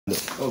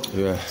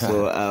Yeah.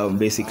 So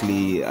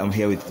basically, I'm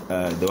here with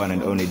the one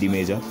and only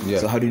D.MAJOR. Yeah.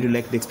 So how did you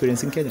like the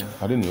experience in Kenya?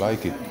 I didn't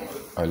like it.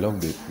 I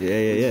loved it. Yeah.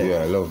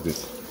 Yeah, I loved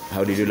it.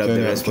 How did you love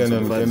the response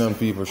from fans? Kenyan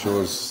people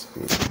shows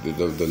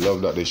the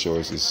love that they show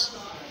is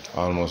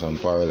almost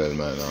unparalleled,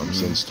 man.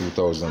 Since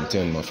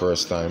 2010, my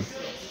first time,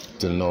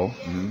 till now,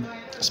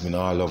 it's been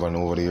all over, and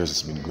over the years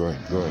it's been growing,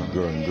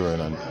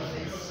 and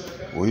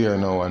we're here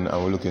now, and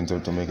we're looking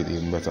to make it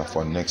even better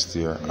for next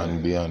year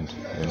and beyond.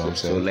 You know what I'm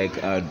saying? So like,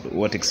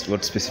 what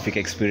specific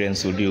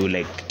experience would you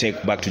like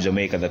take back to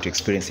Jamaica that you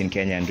experienced in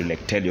Kenya, and you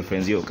like tell your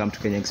friends, yo, come to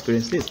Kenya,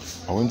 experience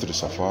this? I went to the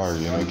safari.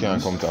 You know, you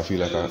can't come to. I feel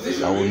like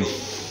I wouldn't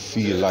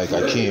feel like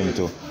I came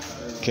to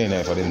Kenya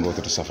if I didn't go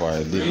to the safari.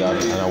 I did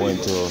that, and I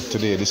went to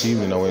this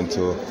evening. I went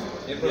to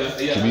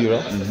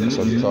Kibera,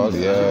 so it's called,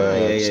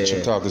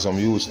 to talk to some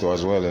youths too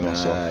as well, you know.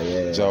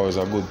 It's always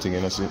a good thing,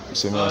 you know. See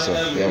me,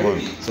 yeah,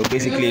 man. So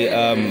basically,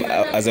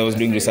 as I was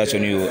doing research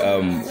on you,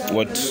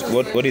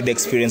 what did the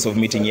experience of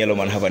meeting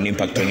Yellowman have an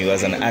impact on you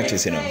as an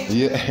artist, you know?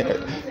 Yeah,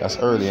 that's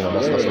early, you know.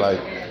 That's like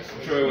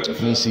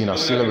me seeing a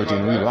celebrity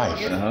in real life.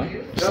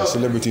 Just a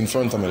celebrity in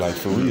front of me, like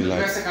for real,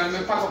 like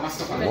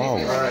wow.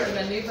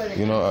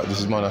 You know, this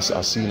is man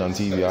I've seen on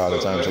TV all the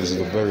time. So this is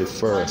the very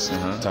first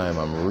time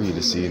I'm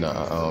really seeing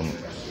a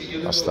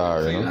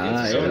star, you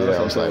know. So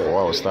I was like,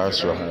 wow,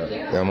 starstruck.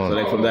 Yeah, man. So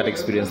like from that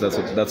experience, that's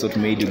what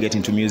made you get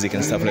into music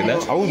and stuff like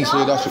that. I wouldn't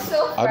say that's.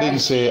 I didn't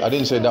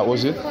say that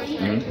was it,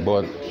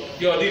 but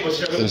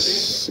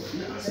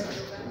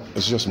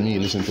it's just me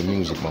listening to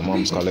music, my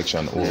mom's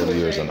collection over the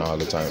years and all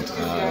the time,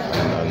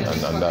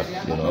 and that,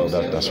 you know,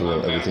 that's where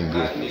everything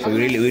goes. So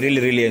we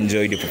really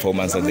enjoyed the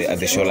performance at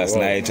the show last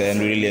night, and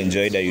we really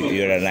enjoyed that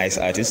you're a nice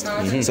artist.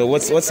 So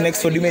what's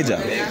next for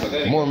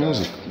D.MAJOR? More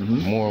music,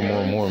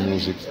 more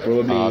music.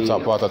 Probably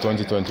top part of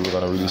 2020 we're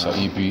gonna release an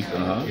EP,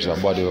 which is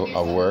a body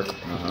of work.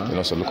 You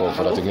know, so look out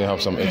for that. We're gonna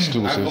have some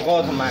exclusive,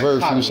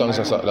 very few songs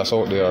that's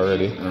out there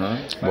already,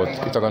 but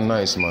it's a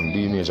nice, man.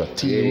 D.MAJOR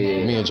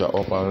team, Major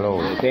up and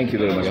loud. Thank you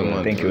very much. Yeah,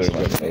 man. Thank you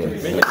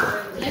very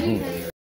much.